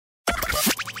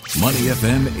Money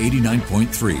FM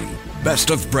 89.3. Best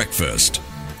of breakfast.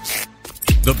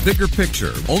 The Bigger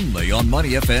Picture, only on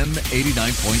Money FM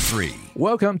 89.3.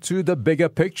 Welcome to The Bigger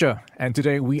Picture, and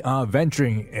today we are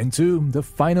venturing into the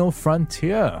final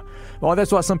frontier. Well,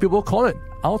 that's what some people call it,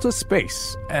 outer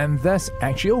space, and there's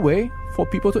actually a way for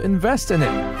people to invest in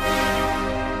it.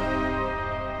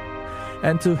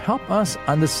 And to help us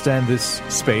understand this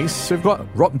space, we've got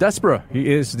Rob Desborough.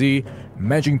 He is the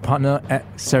managing partner at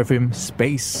Seraphim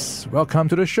Space. Welcome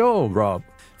to the show, Rob.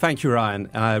 Thank you, Ryan.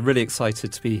 Really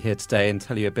excited to be here today and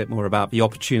tell you a bit more about the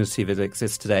opportunity that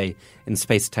exists today in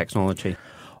space technology.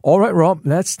 All right, Rob,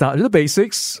 let's start with the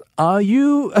basics. Are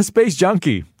you a space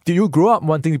junkie? Did you grow up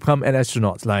wanting to become an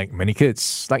astronaut like many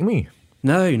kids like me?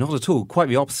 No, not at all. Quite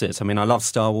the opposite. I mean, I love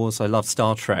Star Wars, I love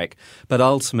Star Trek, but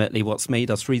ultimately what's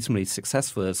made us reasonably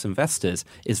successful as investors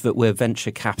is that we're venture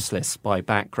capitalists by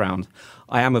background.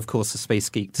 I am, of course, a space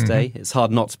geek today. It's hard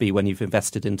not to be when you've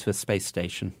invested into a space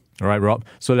station. All right, Rob.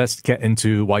 So let's get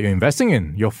into what you're investing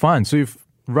in, your fund. So you've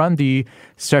run the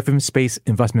Seraphim Space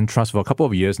Investment Trust for a couple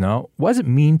of years now. What does it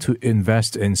mean to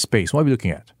invest in space? What are we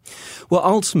looking at? Well,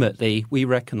 ultimately, we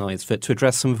recognise that to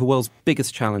address some of the world's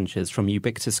biggest challenges, from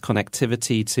ubiquitous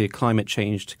connectivity to climate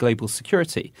change to global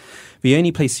security, the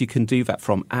only place you can do that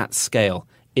from at scale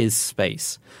is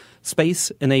space. Space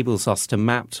enables us to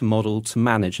map, to model, to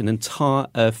manage an entire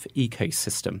Earth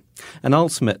ecosystem and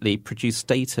ultimately produce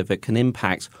data that can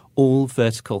impact all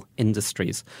vertical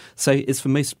industries. So it's the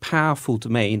most powerful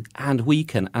domain, and we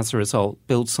can, as a result,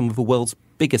 build some of the world's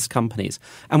biggest companies.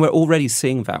 And we're already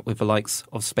seeing that with the likes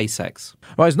of SpaceX.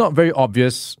 Well, it's not very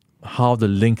obvious how the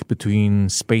link between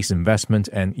space investment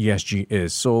and ESG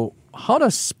is. So how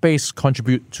does space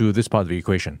contribute to this part of the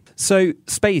equation? So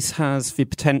space has the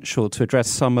potential to address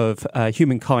some of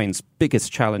humankind's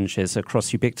biggest challenges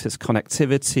across ubiquitous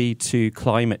connectivity to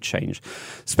climate change.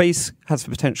 Space has the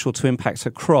potential to impact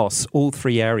across all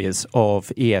three areas of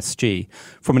ESG.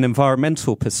 From an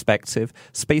environmental perspective,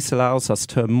 space allows us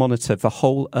to monitor the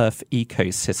whole Earth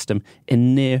ecosystem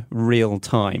in near real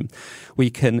time. We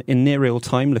can, in near real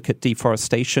time, look at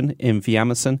deforestation in the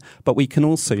Amazon, but we can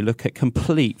also look at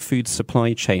complete food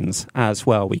supply chains as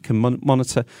well. We can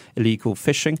monitor illegal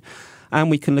fishing, and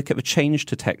we can look at the change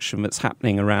detection that's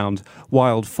happening around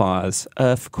wildfires,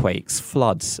 earthquakes,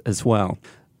 floods as well.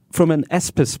 From an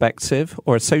S perspective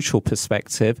or a social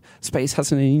perspective, space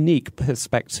has a unique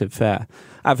perspective there.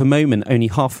 At the moment, only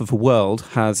half of the world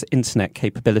has internet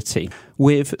capability.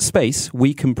 With space,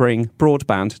 we can bring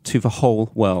broadband to the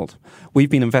whole world. We've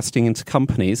been investing into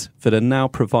companies that are now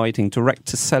providing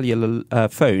direct-to-cellular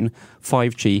phone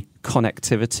 5G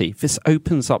connectivity. This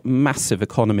opens up massive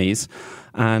economies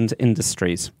and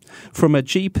industries. From a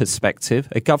G perspective,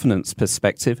 a governance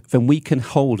perspective, then we can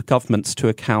hold governments to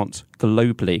account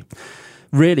globally.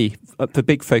 Really, the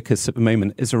big focus at the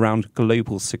moment is around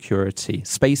global security.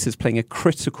 Space is playing a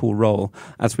critical role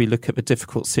as we look at the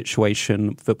difficult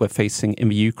situation that we're facing in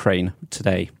the Ukraine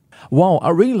today. Wow, I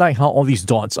really like how all these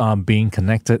dots are being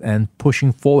connected and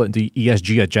pushing forward the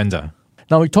ESG agenda.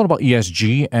 Now, we talked about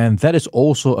ESG, and that is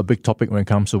also a big topic when it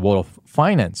comes to the world of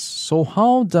finance. So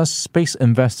how does space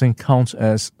investing count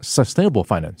as sustainable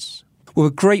finance? Well,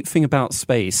 the great thing about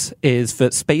space is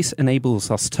that space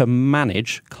enables us to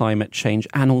manage climate change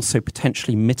and also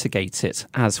potentially mitigate it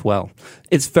as well.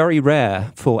 It's very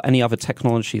rare for any other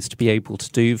technologies to be able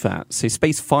to do that. So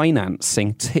space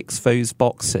financing ticks those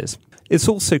boxes. It's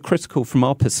also critical from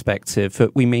our perspective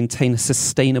that we maintain a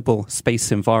sustainable space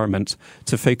environment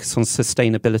to focus on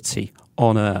sustainability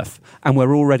on Earth. And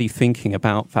we're already thinking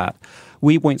about that.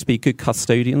 We want to be good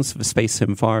custodians of the space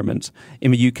environment.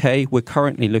 In the UK, we're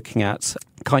currently looking at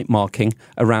kite marking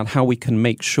around how we can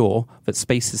make sure that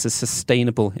space is a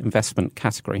sustainable investment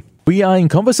category. We are in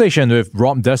conversation with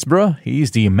Rob Desborough.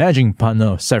 He's the managing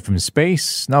partner of Seraphim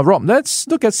Space. Now, Rob, let's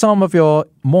look at some of your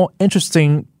more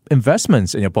interesting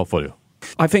investments in your portfolio.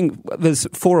 I think there's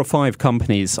 4 or 5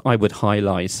 companies I would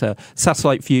highlight.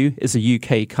 Satellite View is a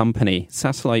UK company.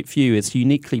 Satellite View is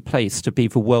uniquely placed to be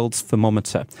the world's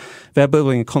thermometer. They're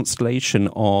building a constellation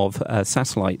of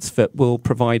satellites that will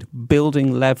provide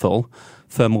building-level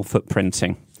thermal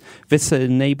footprinting. This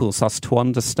enables us to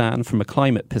understand from a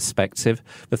climate perspective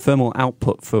the thermal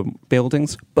output for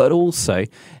buildings, but also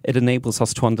it enables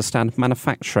us to understand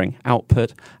manufacturing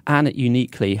output, and it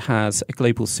uniquely has a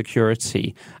global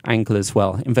security angle as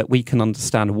well, in that we can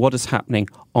understand what is happening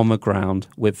on the ground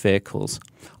with vehicles.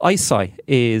 ICEYE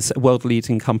is a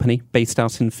world-leading company based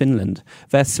out in Finland.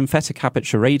 Their synthetic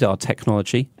aperture radar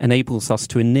technology enables us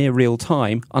to, in near real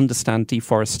time, understand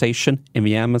deforestation in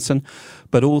the Amazon,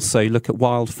 but also look at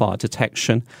wildfire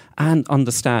detection and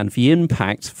understand the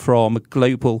impact from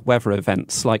global weather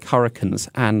events like hurricanes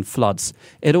and floods.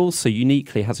 It also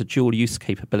uniquely has a dual-use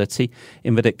capability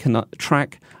in that it can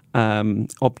track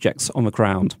objects on the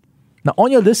ground. Now,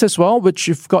 on your list as well, which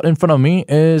you've got in front of me,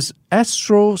 is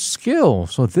Astroscale.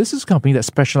 So this is a company that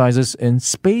specializes in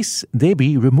space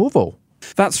debris removal.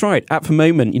 That's right. At the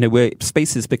moment,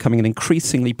 space is becoming an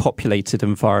increasingly populated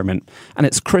environment, and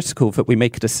it's critical that we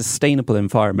make it a sustainable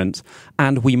environment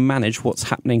and we manage what's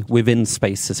happening within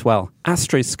space as well.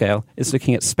 Astroscale is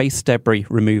looking at space debris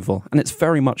removal, and it's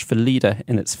very much the leader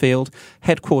in its field.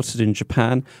 Headquartered in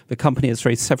Japan, the company has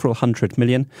raised several $100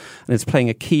 million and is playing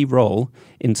a key role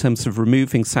in terms of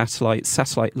removing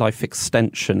satellite life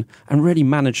extension, and really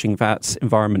managing that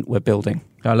environment we're building.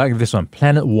 I like this one,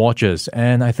 Planet Watchers,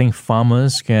 and I think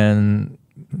farmers can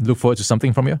look forward to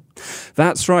something from you?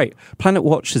 That's right. Planet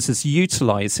Watchers is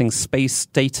utilising space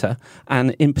data,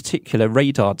 and in particular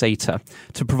radar data,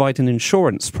 to provide an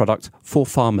insurance product for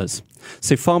farmers.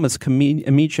 So farmers can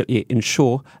immediately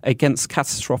insure against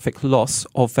catastrophic loss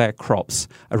of their crops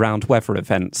around weather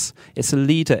events. It's a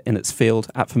leader in its field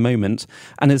at the moment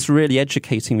and is really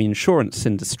educating the insurance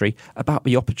industry about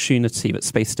the opportunity that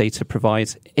space data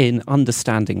provides in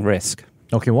understanding risk.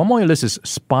 Okay, one more on your list is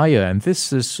Spire, and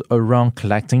this is around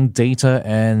collecting data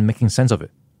and making sense of it.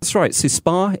 That's right. So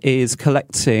Spire is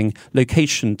collecting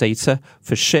location data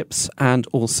for ships and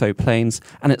also planes,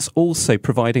 and it's also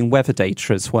providing weather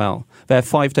data as well. Their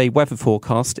 5-day weather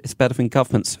forecast is better than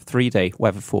government's 3-day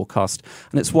weather forecast,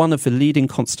 and it's one of the leading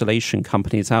constellation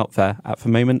companies out there at the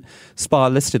moment.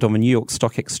 Spire listed on the New York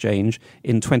Stock Exchange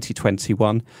in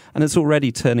 2021, and it's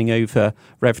already turning over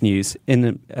revenues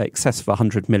in excess of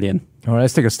 100 million. All right,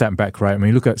 let's take a step back, right? When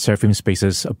you look at Seraphim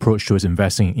Space's approach towards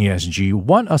investing in ESG,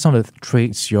 what are some of the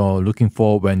traits you're looking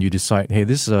for when you decide, hey,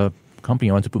 this is a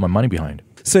company I want to put my money behind?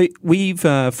 So we've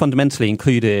fundamentally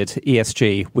included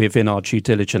ESG within our due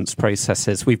diligence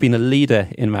processes. We've been a leader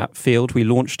in that field. We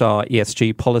launched our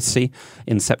ESG policy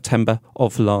in September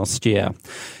of last year.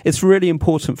 It's really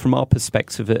important from our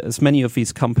perspective that as many of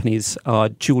these companies are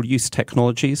dual-use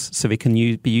technologies, so they can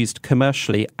be used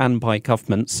commercially and by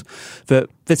governments, that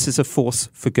this is a force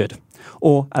for good,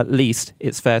 or at least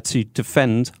it's there to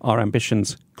defend our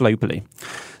ambitions globally.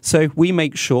 So we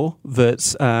make sure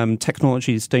that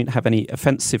technologies don't have any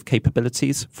offensive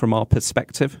capabilities from our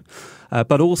perspective,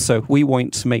 but also we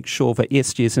want to make sure that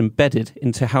ESG is embedded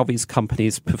into how these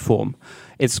companies perform.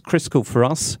 It's critical for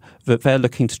us that they're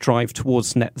looking to drive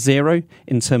towards net zero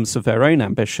in terms of their own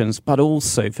ambitions, but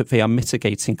also that they are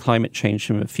mitigating climate change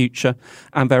in the future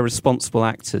and they're responsible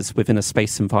actors within a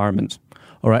space environment.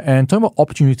 All right, and talking about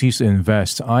opportunities to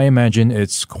invest, I imagine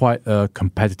it's quite a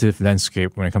competitive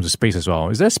landscape when it comes to space as well.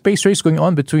 Is there a space race going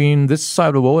on between this side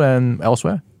of the world and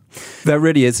elsewhere? There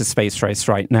really is a space race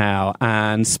right now,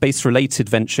 and space-related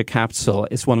venture capital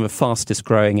is one of the fastest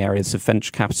growing areas of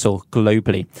venture capital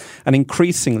globally. And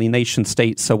increasingly,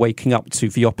 nation-states are waking up to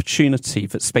the opportunity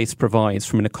that space provides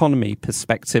from an economy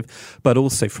perspective, but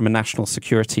also from a national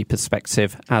security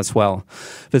perspective as well.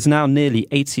 There's now nearly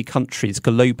 80 countries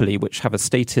globally which have a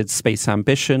stated space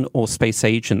ambition or space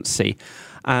agency.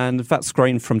 And that's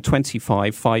grown from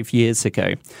 5 years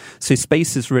ago. So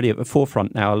space is really at the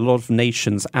forefront now, a lot of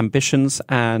nations' ambitions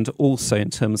and also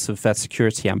in terms of their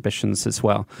security ambitions as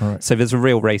well. Right. So there's a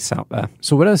real race out there.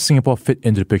 So where does Singapore fit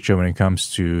into the picture when it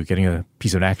comes to getting a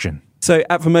piece of action? So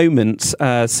at the moment,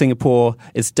 Singapore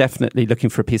is definitely looking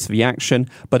for a piece of the action,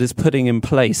 but is putting in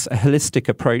place a holistic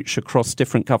approach across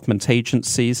different government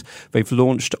agencies. They've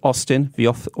launched Austin, the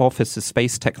Office of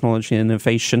Space Technology and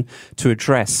Innovation, to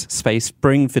address space,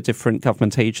 bring the different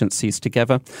government agencies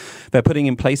together. They're putting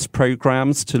in place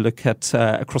programs to look at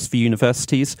across the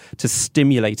universities to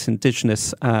stimulate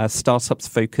indigenous startups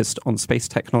focused on space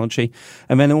technology.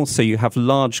 And then also you have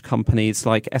large companies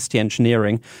like ST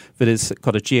Engineering that has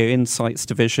got a Geo Insights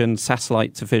division,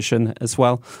 satellite division as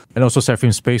well. And also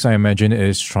Seraphim Space, I imagine,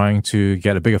 is trying to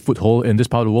get a bigger foothold in this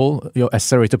part of the world. Your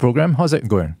accelerator program, how's it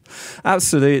going?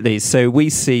 Absolutely. So we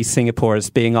see Singapore as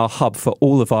being our hub for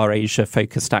all of our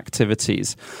Asia-focused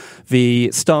activities. The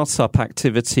startup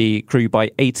activity grew by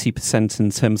 80% in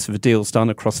terms of the deals done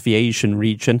across the Asian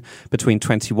region between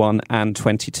 21 and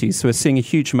 22. So we're seeing a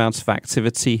huge amount of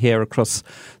activity here across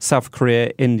South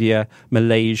Korea, India,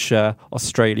 Malaysia,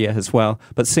 Australia as well.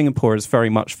 But Singapore is very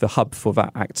much the hub for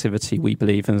that activity, we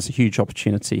believe, and there's a huge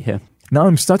opportunity here. Now,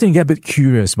 I'm starting to get a bit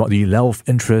curious about the level of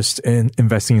interest in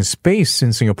investing in space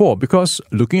in Singapore because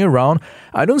looking around,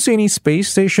 I don't see any space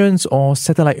stations or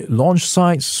satellite launch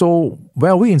sites. So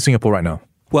where are we in Singapore right now?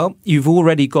 Well, you've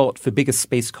already got the biggest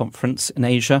space conference in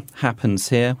Asia happens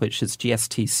here, which is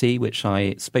GSTC, which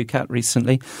I spoke at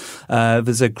recently.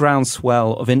 There's a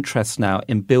groundswell of interest now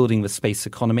in building the space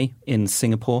economy in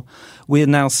Singapore. We're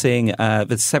now seeing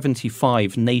there's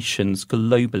 75 nations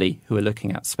globally who are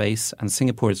looking at space, and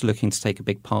Singapore is looking to take a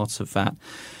big part of that.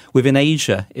 Within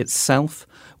Asia itself,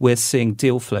 we're seeing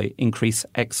deal flow increase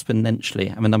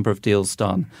exponentially and the number of deals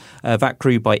done. That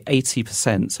grew by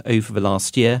 80% over the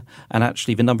last year, and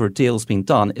actually the number of deals being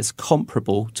done is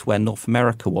comparable to where North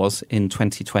America was in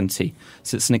 2020.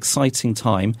 So it's an exciting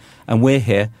time, and we're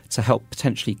here to help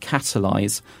potentially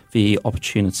catalyse the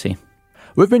opportunity.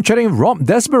 We've been chatting with Rob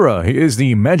Desborough. He is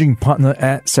the managing partner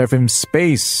at Seraphim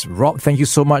Space. Rob, thank you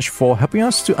so much for helping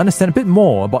us to understand a bit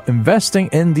more about investing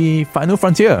in the final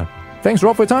frontier. Thanks,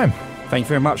 Rob, for your time. Thank you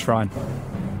very much, Ryan.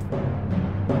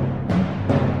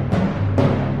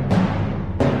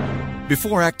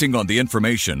 Before acting on the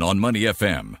information on Money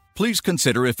FM, please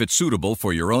consider if it's suitable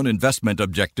for your own investment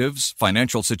objectives,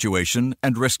 financial situation,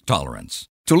 and risk tolerance.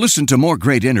 To listen to more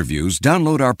great interviews,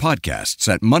 download our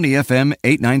podcasts at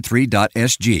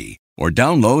moneyfm893.sg or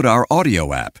download our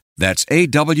audio app. That's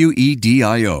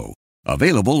AWEDIO.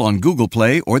 Available on Google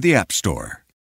Play or the App Store.